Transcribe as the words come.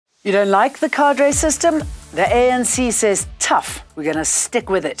You don't like the cadre system? The ANC says tough, we're going to stick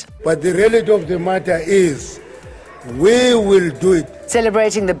with it. But the reality of the matter is, we will do it.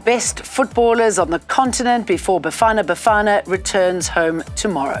 Celebrating the best footballers on the continent before Bafana returns home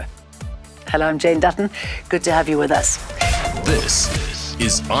tomorrow. Hello, I'm Jane Dutton. Good to have you with us. This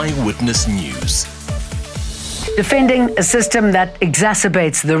is Eyewitness News. Defending a system that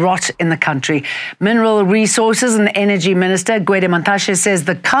exacerbates the rot in the country, Mineral Resources and Energy Minister Mkhwebane says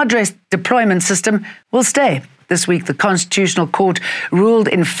the cadre deployment system will stay. This week, the Constitutional Court ruled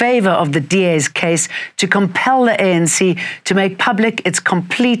in favour of the DA's case to compel the ANC to make public its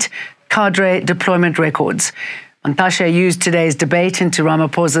complete cadre deployment records. Mkhwebane used today's debate into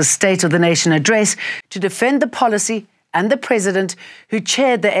Ramaphosa's State of the Nation address to defend the policy and the president who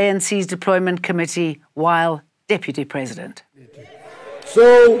chaired the ANC's deployment committee while deputy president.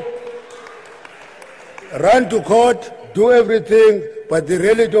 So, run to court, do everything, but the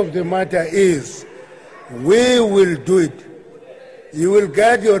reality of the matter is, we will do it. You will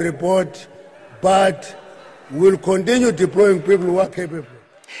get your report, but we'll continue deploying people who are capable.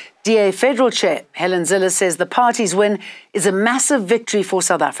 DA Federal Chair Helen Zille says the party's win is a massive victory for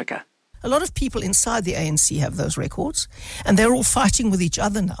South Africa. A lot of people inside the ANC have those records, and they're all fighting with each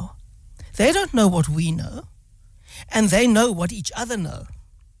other now. They don't know what we know, and they know what each other know.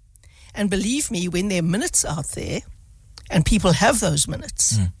 And believe me, when there are minutes out there, and people have those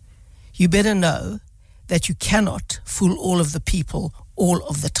minutes, you better know that you cannot fool all of the people all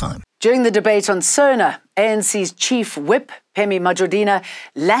of the time. During the debate on SONA, ANC's chief whip, Phemi Majordina,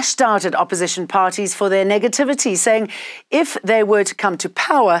 lashed out at opposition parties for their negativity, saying if they were to come to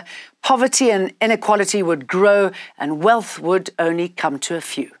power, poverty and inequality would grow and wealth would only come to a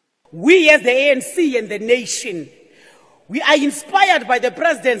few. We as the ANC and the nation, we are inspired by the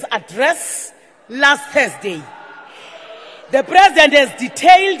President's address last Thursday. The President has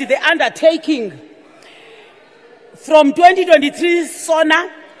detailed the undertaking from 2023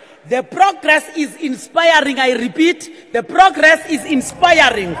 SONA. The progress is inspiring. I repeat, the progress is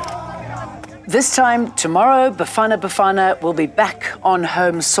inspiring. This time tomorrow, Bafana will be back on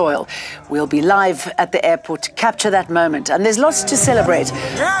home soil. We'll be live at the airport to capture that moment. And there's lots to celebrate.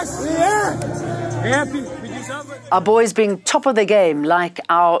 Yes, yeah. Happy. Our boys being top of the game, like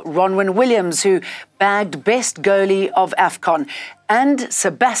our Ronwin Williams, who bagged best goalie of AFCON, and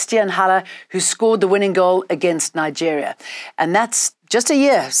Sebastian Haller, who scored the winning goal against Nigeria. And that's just a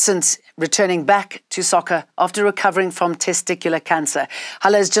year since returning back to soccer after recovering from testicular cancer.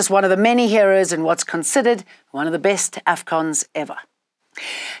 Haller is just one of the many heroes in what's considered one of the best AFCONs ever.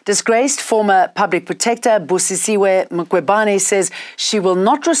 Disgraced former public protector Busisiwe Mkhwebane says she will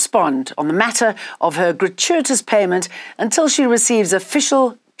not respond on the matter of her gratuitous payment until she receives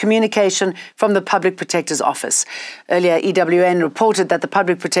official communication from the Public Protector's Office. Earlier, EWN reported that the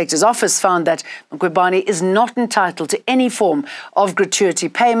Public Protector's Office found that Mkhwebane is not entitled to any form of gratuity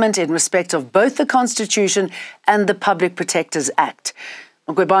payment in respect of both the Constitution and the Public Protectors Act.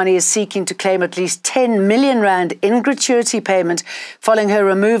 Mkhwebane is seeking to claim at least 10 million rand in gratuity payment following her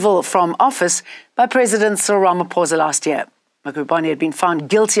removal from office by President Cyril Ramaphosa last year. Mkhwebane had been found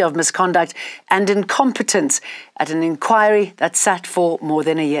guilty of misconduct and incompetence at an inquiry that sat for more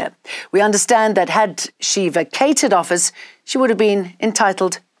than a year. We understand that had she vacated office, she would have been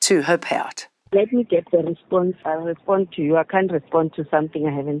entitled to her payout. Let me get the response. I'll respond to you. I can't respond to something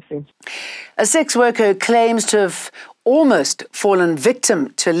I haven't seen. A sex worker who claims to have almost fallen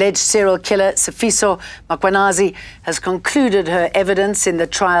victim to alleged serial killer Sifiso Mkhwanazi has concluded her evidence in the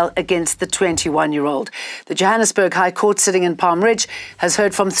trial against the 21-year-old. The Johannesburg High Court, sitting in Palm Ridge, has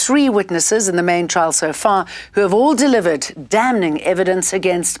heard from 3 witnesses in the main trial so far who have all delivered damning evidence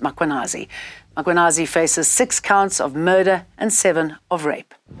against Mkhwanazi. Mkhwanazi faces 6 counts of murder and 7 of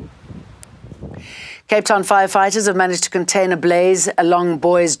rape. Cape Town firefighters have managed to contain a blaze along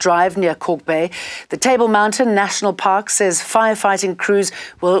Boys Drive near Cork Bay. The Table Mountain National Park says firefighting crews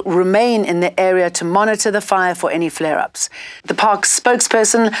will remain in the area to monitor the fire for any flare-ups. The park's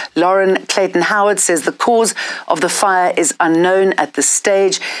spokesperson, Lauren Clayton-Howard, says the cause of the fire is unknown at this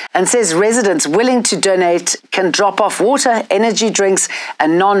stage and says residents willing to donate can drop off water, energy drinks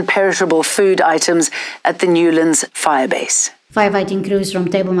and non-perishable food items at the Newlands Fire Base. Firefighting crews from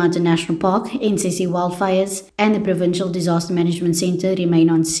Table Mountain National Park, NCC Wildfires, and the Provincial Disaster Management Centre remain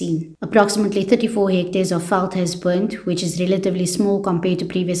on scene. Approximately 34 hectares of veld has burned, which is relatively small compared to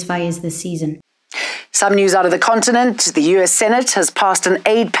previous fires this season. Some news out of the continent. The US Senate has passed an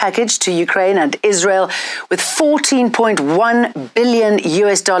aid package to Ukraine and Israel with $14.1 billion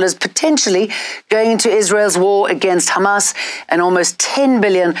potentially going to Israel's war against Hamas and almost $10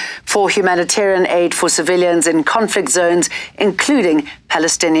 billion for humanitarian aid for civilians in conflict zones, including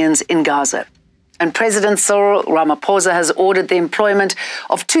Palestinians in Gaza. And President Cyril Ramaphosa has ordered the employment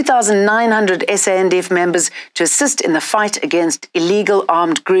of 2,900 SANDF members to assist in the fight against illegal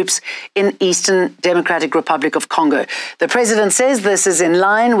armed groups in Eastern Democratic Republic of Congo. The president says this is in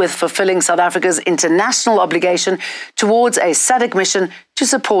line with fulfilling South Africa's international obligation towards a SADC mission to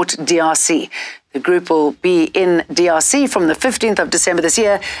support DRC. The group will be in DRC from the 15th of December this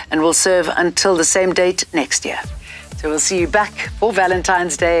year and will serve until the same date next year. So we'll see you back for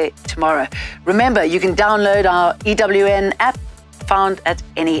Valentine's Day tomorrow. Remember, you can download our EWN app found at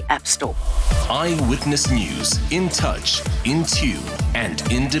any app store. Eyewitness News, in touch, in tune, and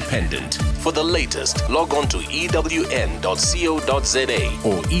independent. For the latest, log on to ewn.co.za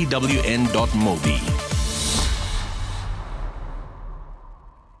or ewn.mobi.